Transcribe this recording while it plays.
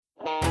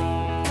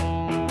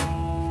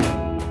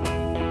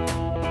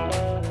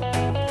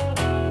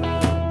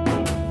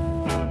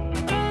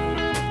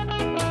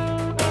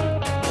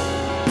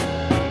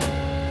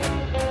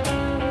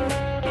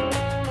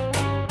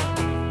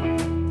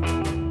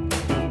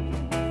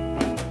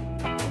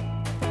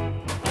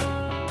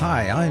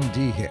Hi, I'm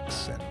Dee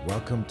Hicks, and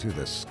welcome to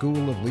the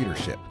School of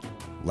Leadership,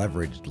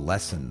 leveraged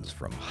lessons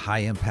from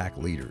high-impact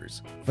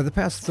leaders. For the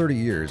past 30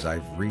 years,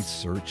 I've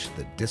researched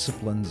the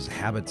disciplines,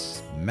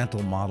 habits,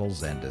 mental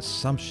models, and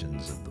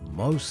assumptions of the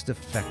most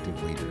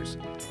effective leaders.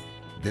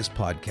 This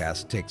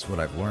podcast takes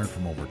what I've learned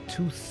from over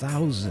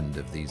 2,000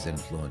 of these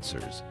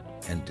influencers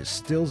and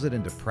distills it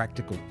into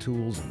practical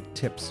tools and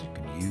tips you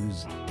can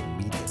use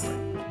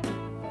immediately.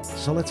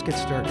 So let's get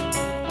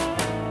started.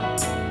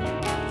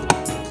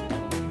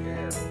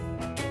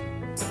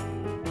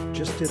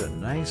 Just did a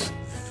nice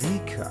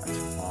V-cut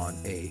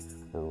on a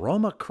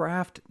Roma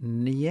Craft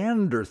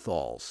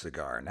Neanderthal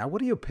cigar. Now, what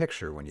do you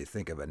picture when you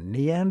think of a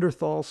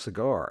Neanderthal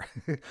cigar?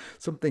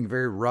 Something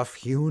very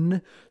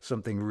rough-hewn,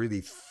 something really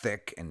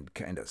thick and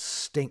kind of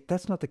stink.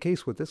 That's not the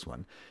case with this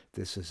one.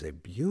 This is a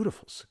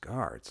beautiful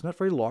cigar. It's not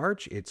very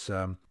large. It's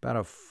about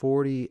a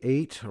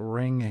 48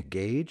 ring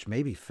gauge,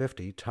 maybe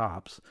 50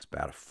 tops. It's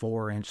about a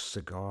 4-inch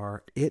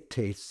cigar. It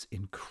tastes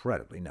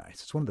incredibly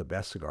nice. It's one of the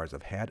best cigars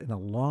I've had in a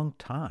long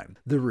time.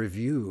 The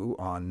review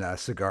on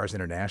Cigars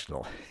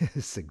International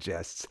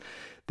suggests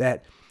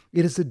that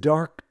it is a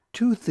dark,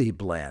 toothy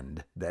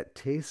blend that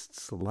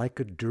tastes like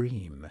a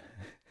dream.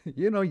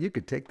 You know, you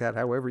could take that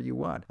however you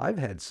want. I've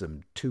had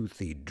some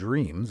toothy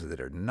dreams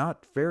that are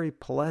not very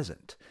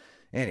pleasant.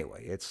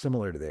 Anyway, it's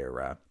similar to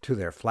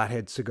their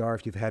flathead cigar,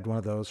 if you've had one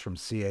of those from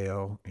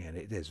CAO, and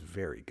it is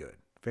very good.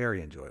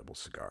 Very enjoyable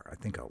cigar. I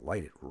think I'll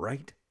light it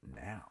right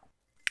now.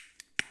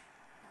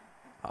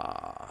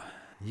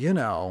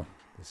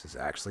 This is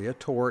actually a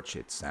torch.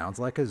 It sounds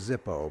like a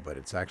Zippo, but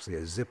it's actually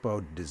a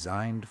Zippo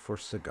designed for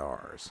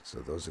cigars. So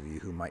those of you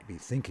who might be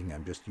thinking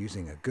I'm just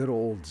using a good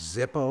old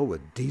Zippo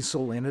with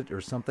diesel in it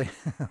or something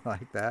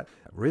like that,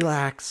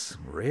 relax.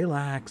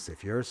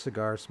 If you're a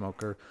cigar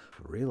smoker,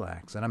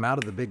 relax. And I'm out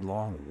of the big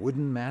long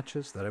wooden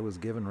matches that I was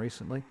given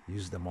recently.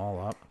 Used them all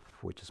up,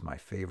 which is my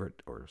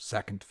favorite or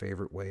second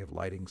favorite way of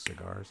lighting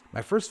cigars.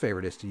 My first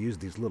favorite is to use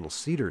these little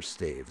cedar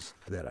staves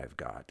that I've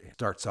got. It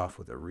starts off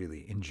with a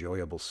really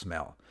enjoyable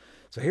smell.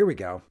 So here we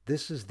go.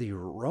 This is the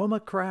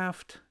Roma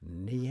Craft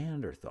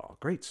Neanderthal.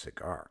 Great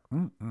cigar.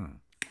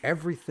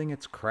 Everything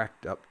it's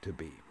cracked up to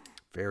be.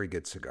 Very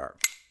good cigar.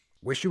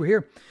 Wish you were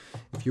here.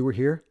 If you were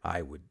here,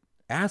 I would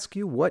ask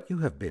you what you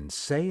have been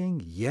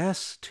saying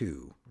yes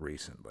to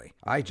recently.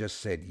 I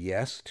just said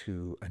yes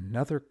to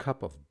another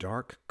cup of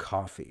dark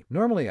coffee.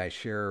 Normally I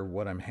share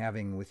what I'm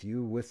having with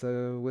you with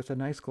a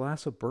nice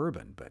glass of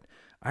bourbon, but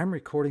I'm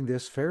recording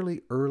this fairly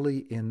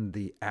early in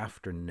the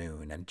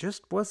afternoon and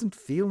just wasn't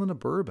feeling a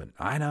bourbon.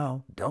 I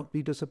know, don't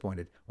be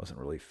disappointed. Wasn't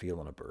really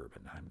feeling a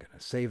bourbon. I'm going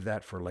to save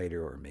that for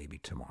later or maybe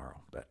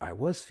tomorrow. But I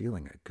was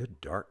feeling a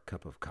good dark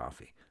cup of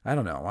coffee. I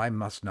don't know, I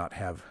must not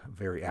have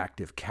very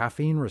active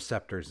caffeine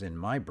receptors in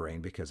my brain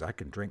because I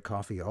can drink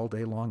coffee all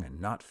day long and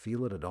not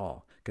feel it at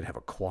all. Could have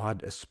a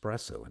quad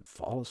espresso and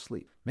fall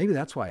asleep. Maybe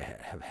that's why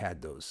I have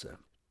had those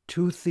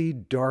toothy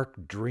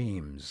dark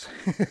dreams.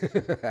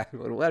 I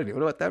don't even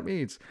know what that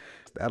means.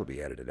 That'll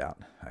be edited out,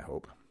 I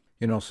hope.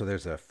 So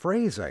there's a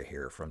phrase I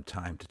hear from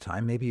time to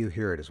time. Maybe you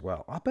hear it as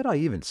well. I'll bet I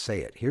even say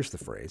it. Here's the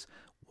phrase.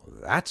 Well,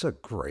 that's a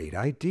great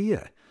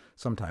idea.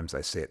 Sometimes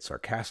I say it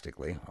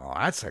sarcastically. Well,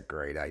 that's a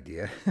great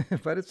idea.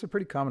 But it's a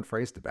pretty common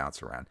phrase to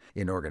bounce around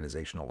in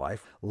organizational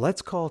life.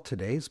 Let's call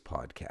today's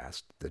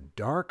podcast The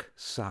Dark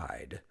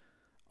Side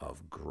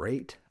of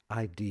Great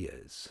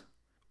Ideas.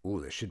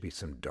 Ooh, there should be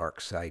some dark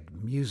side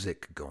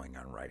music going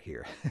on right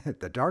here.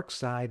 The dark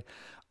side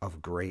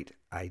of great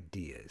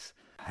ideas.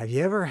 Have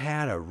you ever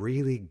had a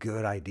really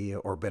good idea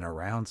or been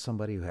around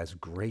somebody who has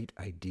great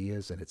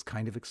ideas and it's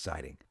kind of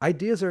exciting?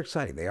 Ideas are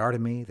exciting. They are to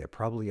me. They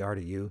probably are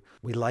to you.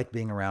 We like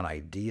being around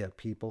idea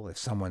people. If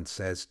someone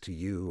says to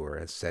you or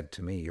has said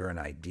to me, you're an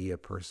idea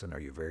person or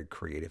you're very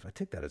creative, I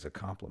take that as a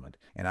compliment.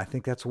 And I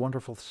think that's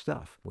wonderful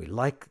stuff. We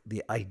like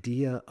the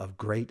idea of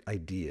great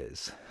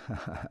ideas.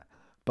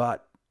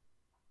 But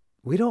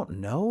we don't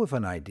know if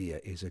an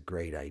idea is a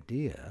great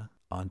idea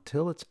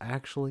until it's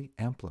actually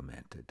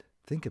implemented.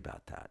 Think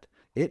about that.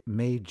 It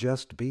may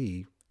just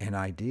be an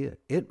idea.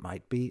 It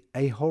might be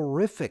a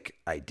horrific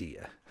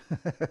idea.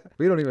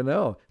 We don't even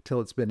know till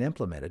it's been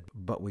implemented,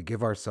 but we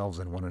give ourselves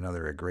and one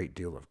another a great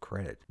deal of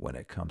credit when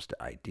it comes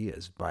to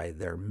ideas by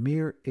their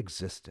mere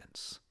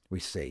existence. We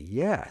say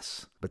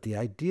yes, but the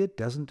idea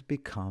doesn't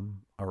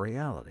become a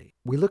reality.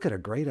 We look at a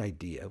great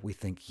idea, we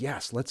think,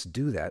 yes, let's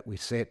do that. We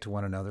say it to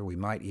one another. We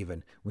might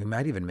even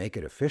make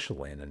it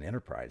official in an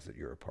enterprise that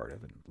you're a part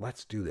of. And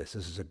let's do this.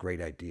 This is a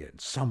great idea.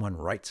 And someone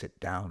writes it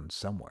down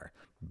somewhere.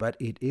 But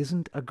it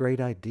isn't a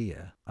great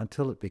idea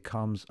until it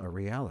becomes a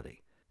reality.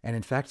 And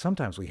in fact,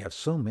 sometimes we have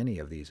so many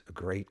of these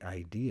great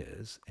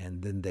ideas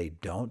and then they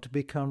don't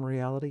become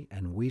reality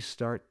and we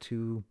start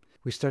to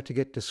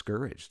get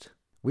discouraged.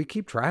 We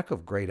keep track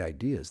of great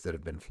ideas that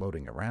have been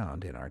floating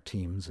around in our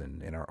teams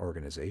and in our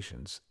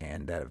organizations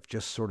and that have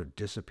just sort of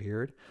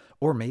disappeared.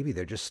 Or maybe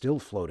they're just still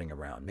floating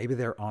around. Maybe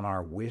they're on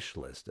our wish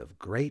list of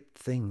great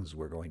things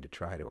we're going to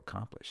try to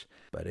accomplish.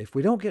 But if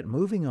we don't get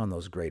moving on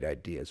those great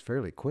ideas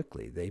fairly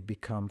quickly, they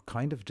become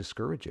kind of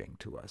discouraging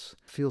to us.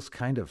 Feels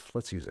kind of,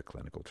 let's use a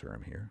clinical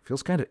term here,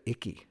 feels kind of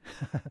icky.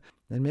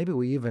 And maybe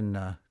we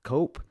even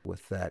cope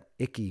with that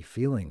icky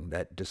feeling,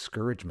 that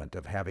discouragement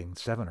of having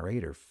 7 or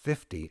 8 or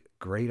 50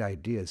 great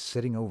ideas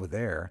sitting over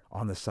there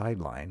on the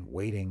sideline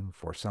waiting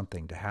for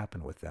something to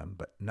happen with them,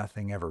 but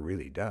nothing ever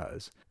really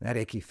does. That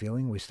icky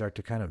feeling, we start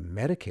to kind of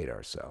medicate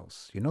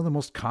ourselves. You know the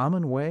most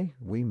common way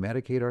we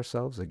medicate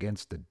ourselves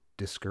against the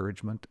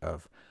discouragement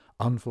of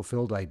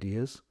unfulfilled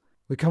ideas?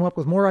 We come up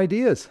with more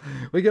ideas.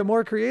 We get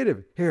more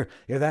creative. Here,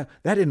 that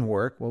didn't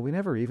work. Well, we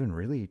never even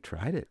really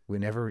tried it. We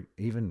never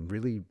even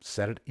really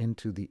set it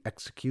into the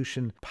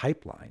execution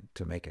pipeline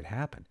to make it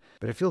happen.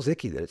 But it feels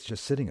icky that it's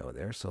just sitting over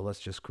there, so let's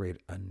just create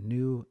a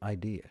new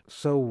idea.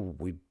 So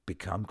we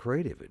become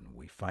creative and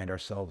we find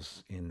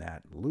ourselves in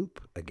that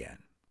loop again.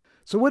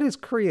 So what is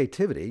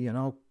creativity? You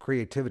know,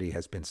 creativity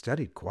has been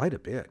studied quite a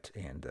bit,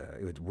 and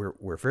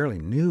we're fairly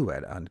new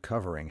at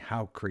uncovering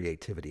how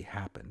creativity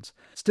happens.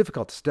 It's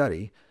difficult to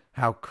study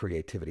how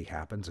creativity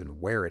happens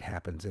and where it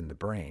happens in the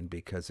brain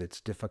because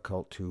it's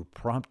difficult to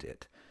prompt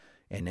it.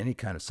 And any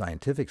kind of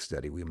scientific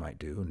study we might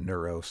do,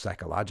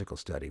 neuropsychological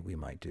study we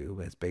might do,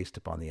 is based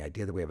upon the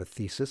idea that we have a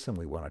thesis and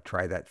we want to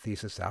try that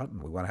thesis out,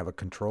 and we want to have a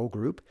control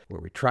group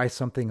where we try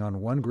something on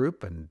one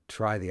group and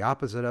try the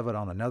opposite of it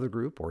on another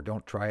group, or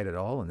don't try it at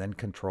all and then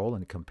control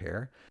and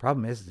compare.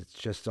 Problem is, it's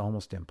just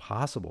almost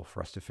impossible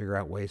for us to figure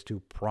out ways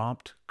to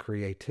prompt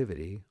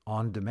creativity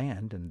on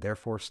demand and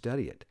therefore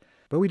study it.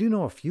 But we do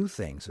know a few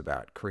things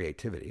about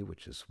creativity,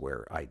 which is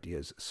where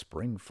ideas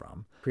spring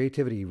from.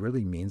 Creativity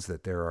really means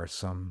that there's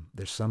some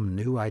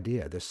new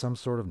idea. There's some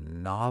sort of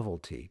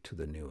novelty to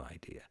the new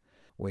idea.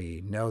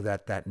 We know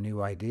that that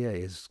new idea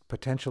is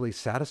potentially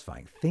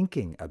satisfying.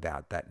 Thinking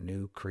about that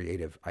new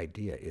creative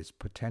idea is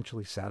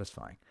potentially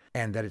satisfying.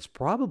 And that it's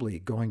probably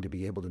going to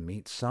be able to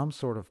meet some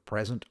sort of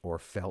present or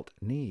felt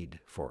need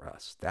for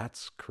us.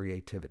 That's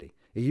creativity.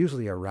 It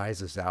usually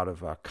arises out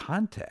of a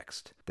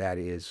context that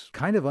is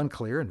kind of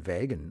unclear and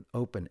vague and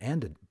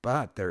open-ended,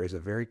 but there is a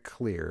very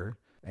clear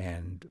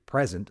and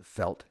present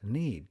felt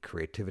need.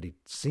 Creativity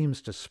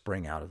seems to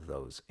spring out of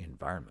those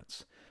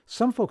environments.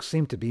 Some folks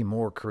seem to be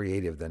more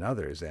creative than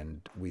others,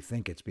 and we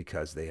think it's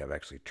because they have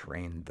actually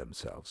trained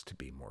themselves to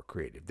be more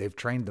creative. They've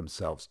trained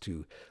themselves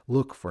to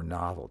look for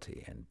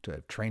novelty and to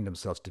have trained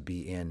themselves to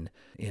be in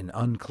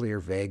unclear,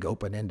 vague,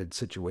 open-ended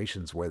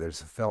situations where there's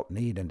a felt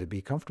need and to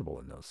be comfortable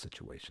in those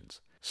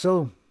situations.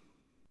 So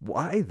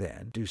why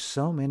then do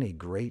so many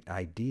great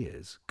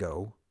ideas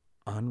go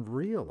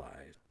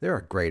unrealized? There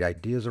are great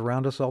ideas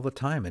around us all the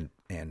time,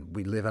 and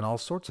we live in all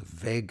sorts of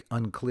vague,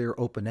 unclear,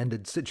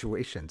 open-ended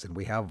situations, and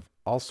we have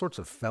all sorts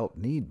of felt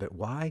need. But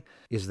why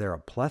is there a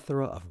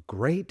plethora of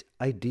great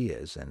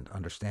ideas, and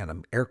understand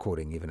I'm air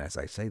quoting even as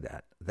I say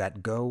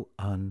that go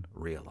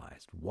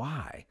unrealized?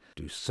 Why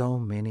do so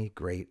many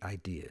great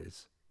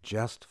ideas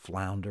just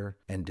flounder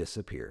and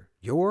disappear?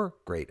 Your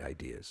great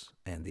ideas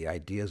and the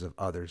ideas of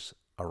others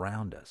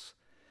around us.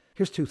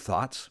 Here's 2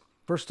 thoughts.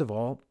 First of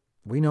all,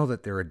 we know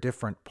that there are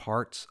different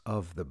parts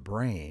of the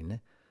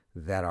brain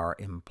that are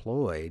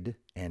employed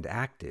and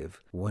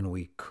active when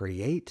we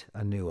create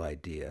a new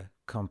idea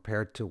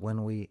compared to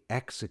when we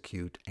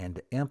execute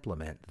and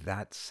implement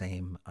that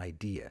same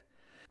idea.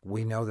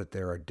 We know that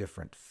there are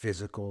different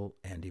physical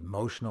and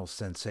emotional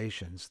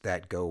sensations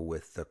that go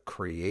with the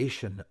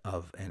creation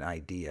of an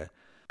idea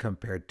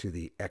compared to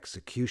the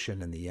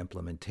execution and the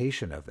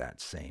implementation of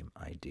that same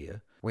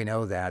idea. We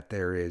know that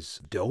there is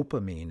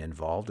dopamine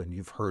involved, and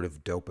you've heard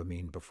of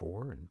dopamine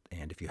before,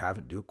 and if you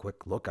haven't, do a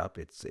quick look up.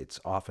 It's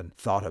often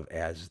thought of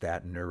as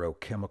that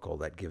neurochemical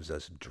that gives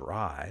us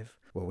drive.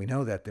 Well, we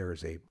know that there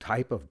is a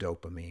type of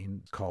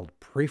dopamine called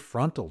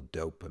prefrontal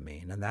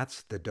dopamine, and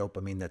that's the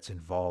dopamine that's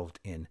involved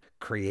in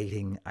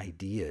creating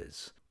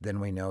ideas. Then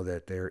we know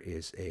that there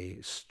is a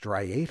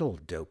striatal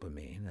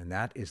dopamine, and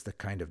that is the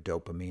kind of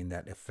dopamine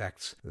that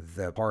affects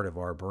the part of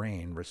our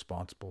brain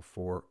responsible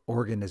for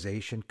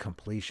organization,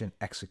 completion,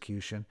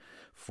 execution,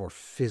 for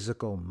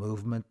physical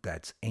movement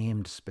that's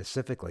aimed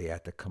specifically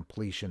at the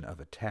completion of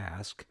a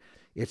task.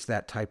 It's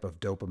that type of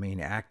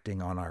dopamine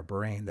acting on our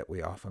brain that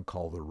we often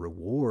call the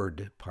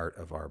reward part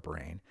of our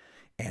brain.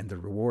 And the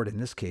reward in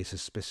this case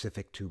is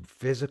specific to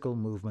physical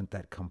movement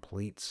that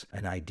completes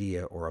an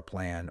idea or a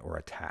plan or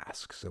a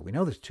task. So we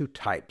know there's 2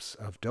 types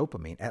of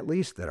dopamine, at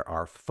least, that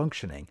are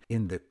functioning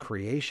in the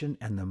creation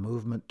and the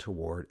movement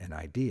toward an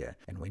idea.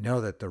 And we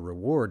know that the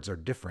rewards are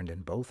different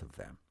in both of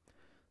them.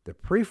 The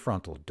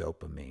prefrontal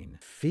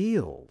dopamine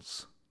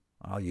feels,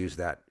 I'll use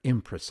that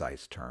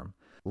imprecise term,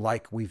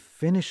 like we've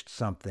finished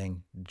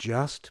something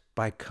just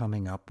by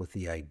coming up with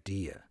the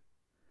idea.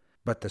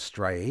 But the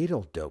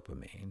striatal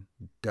dopamine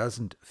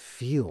doesn't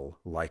feel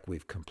like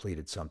we've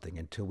completed something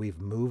until we've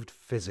moved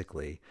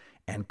physically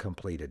and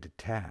completed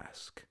a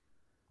task.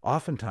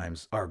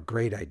 Oftentimes, our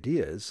great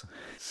ideas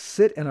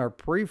sit in our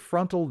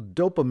prefrontal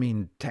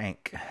dopamine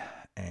tank,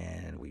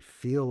 and we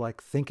feel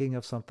like thinking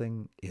of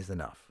something is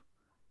enough.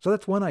 So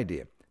that's one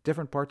idea.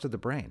 Different parts of the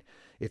brain.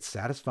 It's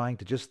satisfying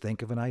to just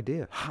think of an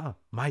idea.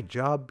 My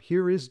job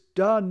here is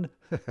done.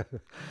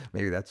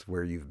 Maybe that's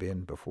where you've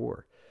been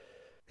before.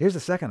 Here's the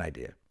second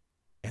idea.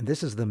 And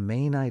this is the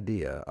main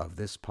idea of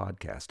this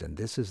podcast. And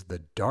this is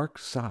the dark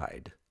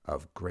side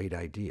of great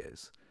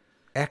ideas.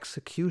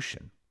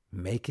 Execution,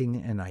 making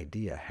an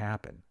idea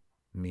happen,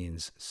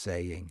 means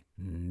saying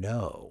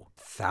no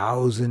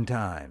 1,000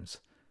 times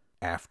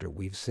after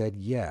we've said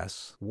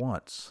yes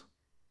once.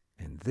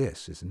 And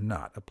this is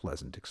not a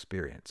pleasant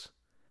experience.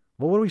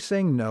 Well, what are we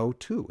saying no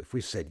to? If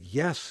we said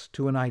yes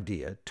to an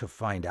idea to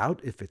find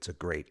out if it's a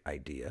great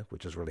idea,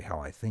 which is really how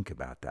I think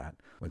about that.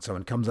 When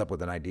someone comes up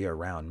with an idea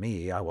around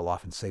me, I will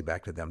often say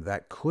back to them,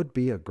 that could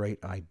be a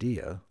great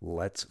idea.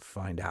 Let's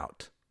find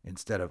out.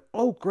 Instead of,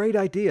 oh, great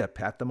idea,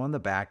 pat them on the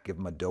back, give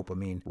them a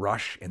dopamine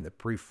rush in the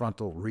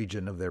prefrontal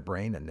region of their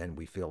brain, and then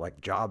we feel like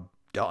job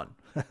done.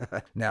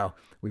 Now,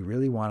 we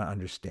really want to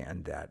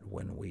understand that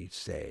when we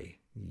say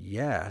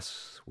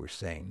yes, we're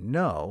saying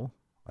no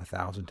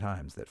 1,000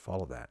 times that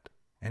follow that.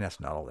 And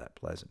that's not all that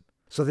pleasant.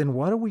 So then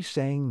what are we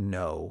saying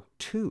no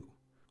to?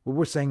 Well,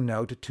 we're saying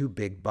no to two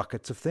big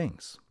buckets of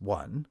things.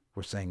 One,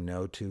 we're saying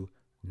no to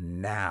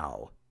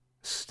now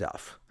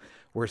stuff.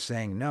 We're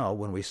saying no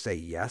when we say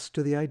yes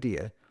to the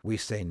idea. We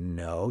say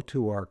no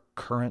to our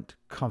current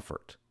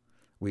comfort.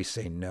 We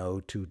say no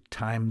to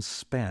time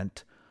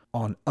spent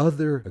on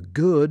other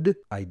good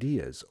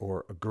ideas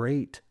or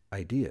great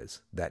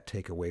ideas that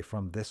take away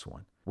from this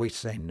one. We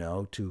say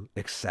no to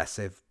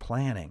excessive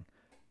planning.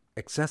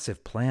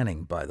 Excessive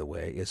planning, by the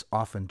way, is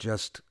often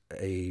just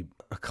a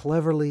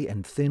cleverly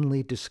and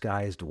thinly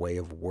disguised way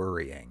of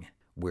worrying.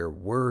 We're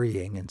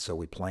worrying, and so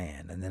we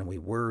plan, and then we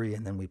worry,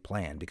 and then we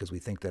plan, because we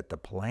think that the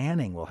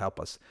planning will help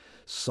us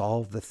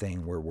solve the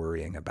thing we're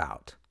worrying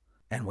about.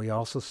 And we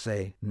also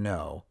say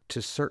no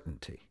to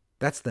certainty.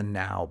 That's the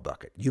now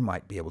bucket. You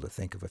might be able to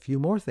think of a few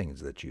more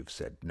things that you've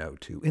said no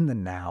to in the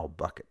now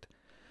bucket.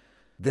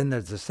 Then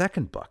there's the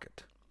second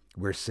bucket.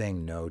 We're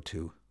saying no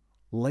to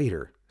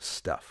later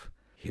stuff.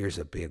 Here's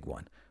a big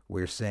one.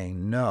 We're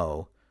saying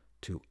no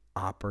to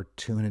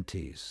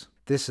opportunities.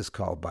 This is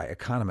called by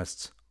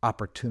economists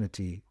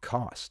opportunity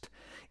cost.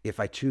 If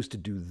I choose to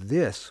do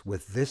this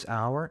with this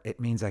hour, it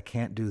means I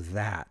can't do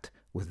that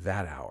with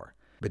that hour.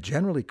 But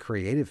generally,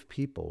 creative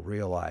people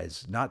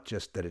realize not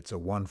just that it's a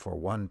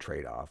one-for-one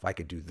trade-off, I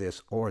could do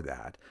this or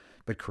that,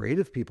 but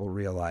creative people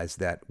realize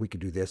that we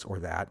could do this or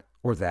that,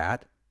 or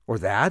that, or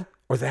that,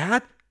 or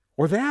that,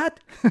 or that,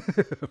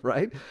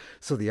 right?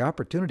 So the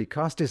opportunity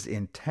cost is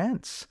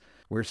intense.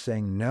 We're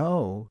saying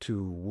no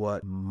to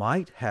what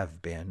might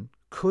have been,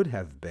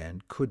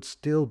 could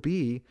still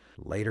be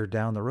later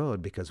down the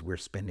road because we're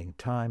spending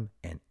time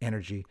and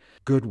energy,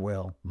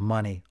 goodwill,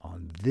 money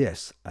on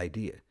this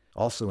idea.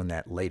 Also in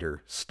that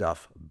later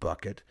stuff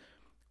bucket,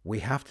 we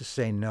have to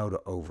say no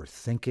to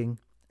overthinking,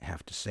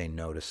 have to say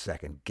no to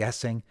second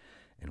guessing,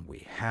 and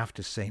we have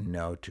to say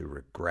no to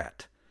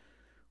regret.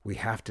 We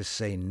have to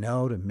say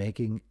no to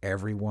making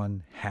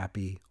everyone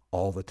happy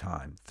all the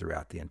time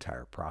throughout the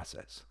entire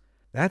process.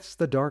 That's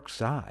the dark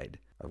side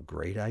of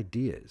great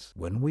ideas.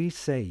 When we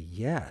say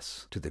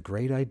yes to the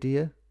great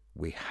idea,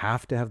 we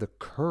have to have the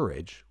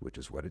courage, which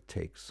is what it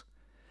takes,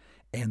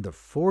 and the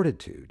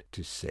fortitude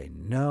to say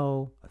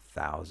no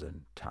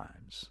 1,000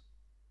 times.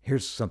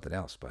 Here's something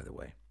else, by the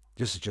way.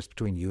 This is just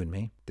between you and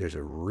me. There's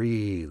a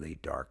really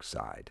dark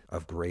side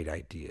of great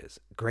ideas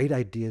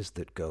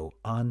that go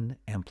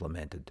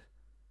unimplemented.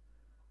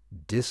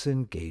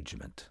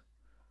 Disengagement.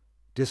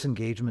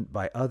 Disengagement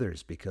by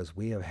others because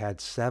we have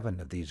had 7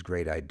 of these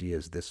great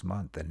ideas this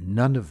month and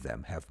none of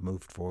them have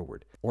moved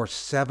forward. Or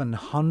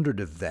 700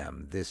 of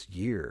them this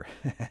year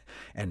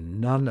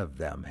and none of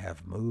them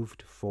have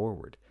moved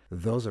forward.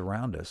 Those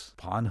around us,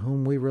 upon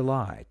whom we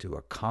rely to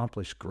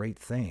accomplish great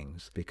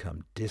things,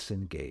 become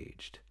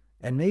disengaged.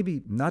 And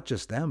maybe not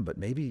just them, but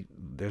maybe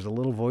there's a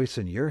little voice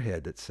in your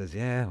head that says,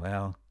 yeah,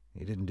 well,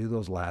 you didn't do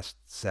those last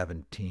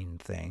 17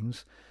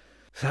 things.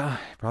 So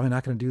probably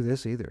not going to do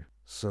this either.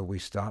 So we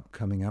stop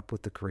coming up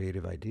with the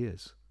creative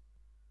ideas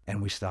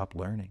and we stop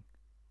learning.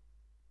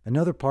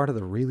 Another part of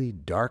the really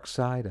dark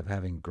side of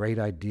having great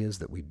ideas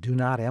that we do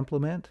not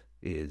implement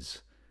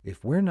is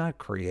if we're not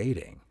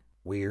creating,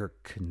 we're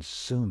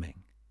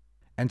consuming.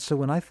 And so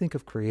when I think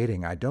of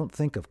creating, I don't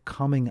think of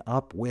coming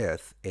up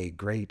with a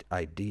great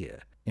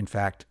idea. In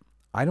fact,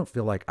 I don't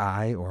feel like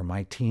I or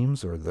my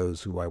teams or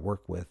those who I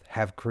work with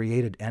have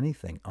created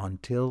anything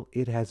until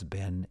it has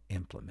been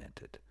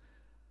implemented.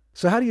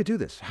 So how do you do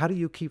this? How do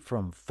you keep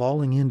from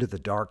falling into the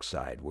dark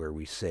side where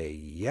we say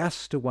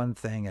yes to one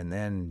thing and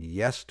then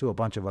yes to a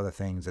bunch of other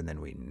things and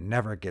then we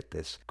never get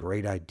this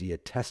great idea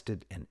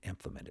tested and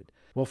implemented?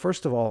 Well,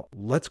 first of all,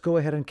 let's go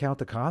ahead and count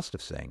the cost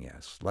of saying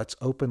yes. Let's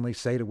openly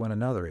say to one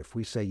another, if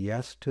we say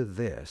yes to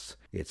this,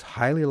 it's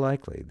highly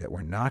likely that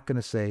we're not going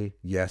to say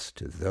yes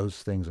to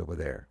those things over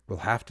there. We'll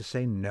have to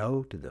say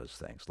no to those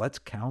things. Let's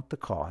count the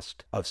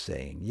cost of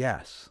saying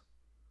yes.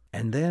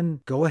 And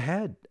then go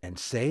ahead and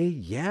say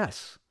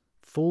yes.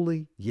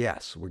 Fully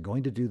yes. We're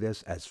going to do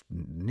this as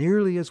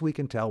nearly as we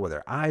can tell with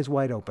our eyes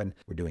wide open.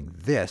 We're doing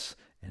this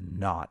and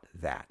not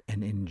that.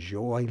 And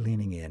enjoy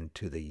leaning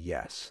into the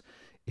yes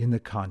in the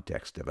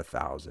context of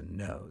 1,000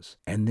 no's.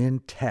 And then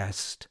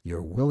test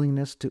your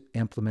willingness to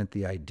implement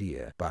the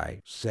idea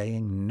by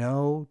saying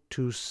no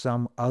to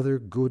some other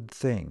good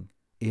thing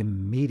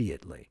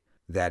immediately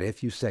that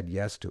if you said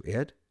yes to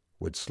it,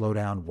 would slow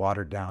down,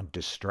 water down,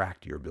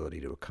 distract your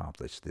ability to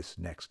accomplish this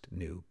next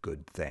new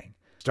good thing.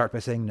 Start by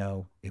saying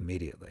no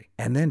immediately.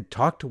 And then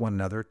talk to one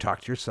another, talk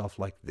to yourself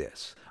like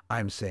this.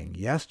 I'm saying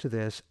yes to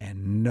this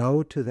and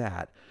no to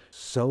that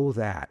so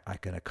that I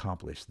can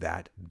accomplish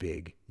that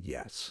big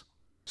yes.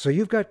 So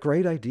you've got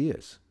great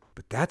ideas,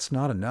 but that's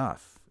not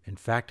enough. In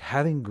fact,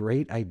 having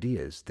great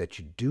ideas that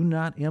you do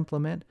not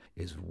implement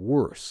is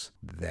worse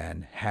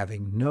than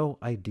having no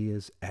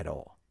ideas at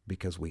all.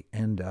 Because we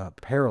end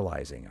up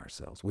paralyzing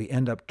ourselves. We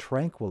end up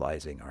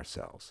tranquilizing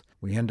ourselves.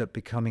 We end up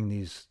becoming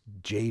these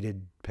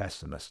jaded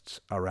pessimists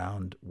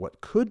around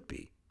what could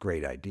be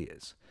great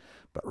ideas.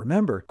 But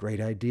remember, great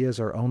ideas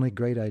are only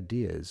great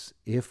ideas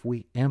if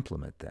we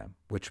implement them,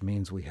 which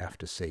means we have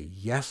to say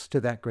yes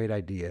to that great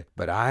idea,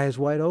 but eyes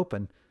wide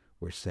open,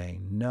 we're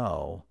saying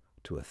no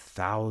to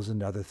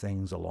 1,000 other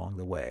things along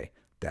the way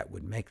that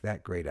would make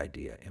that great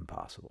idea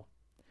impossible.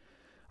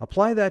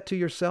 Apply that to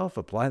yourself.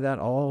 Apply that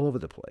all over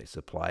the place.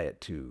 Apply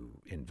it to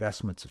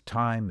investments of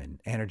time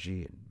and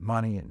energy and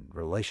money and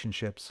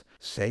relationships.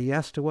 Say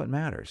yes to what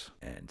matters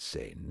and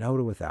say no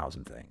to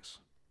 1,000 things.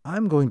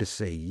 I'm going to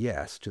say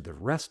yes to the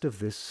rest of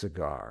this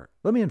cigar.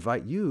 Let me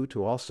invite you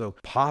to also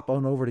pop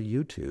on over to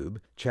YouTube,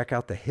 check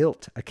out the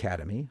HILT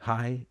Academy,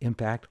 High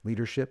Impact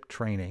Leadership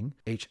Training,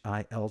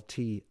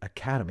 HILT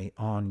Academy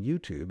on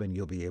YouTube, and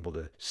you'll be able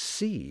to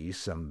see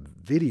some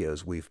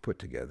videos we've put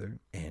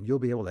together, and you'll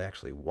be able to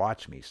actually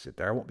watch me sit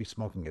there. I won't be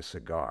smoking a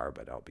cigar,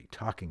 but I'll be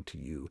talking to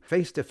you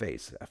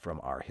face-to-face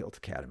from our HILT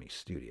Academy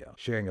studio,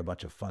 sharing a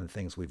bunch of fun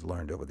things we've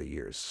learned over the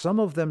years.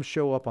 Some of them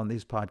show up on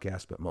these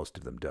podcasts, but most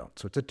of them don't.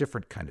 So it's a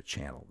different kind of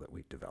channel that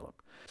we've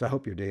developed. So I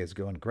hope your day is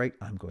going great.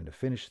 I'm going to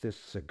finish this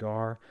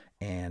cigar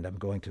and I'm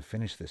going to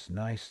finish this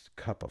nice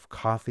cup of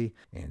coffee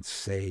and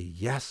say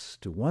yes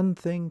to one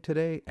thing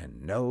today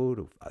and no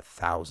to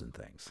 1,000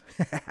 things.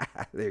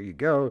 There you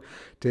go.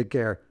 Take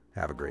care.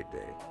 Have a great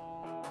day.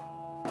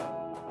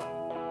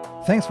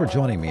 Thanks for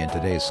joining me in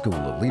today's School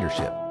of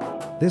Leadership.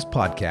 This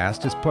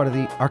podcast is part of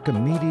the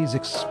Archimedes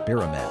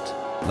Experiment,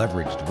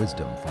 leveraged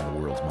wisdom from the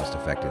world's most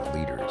effective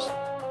leaders.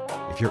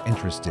 If you're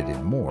interested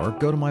in more,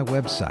 go to my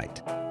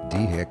website,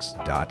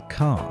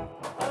 dhicks.com.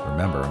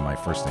 Remember, my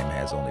first name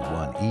has only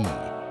one E.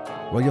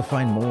 Well, you'll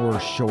find more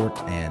short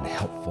and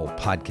helpful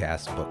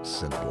podcast,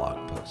 books, and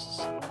blog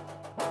posts.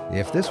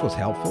 If this was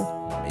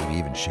helpful, maybe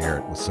even share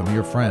it with some of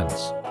your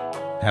friends.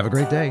 Have a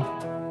great day.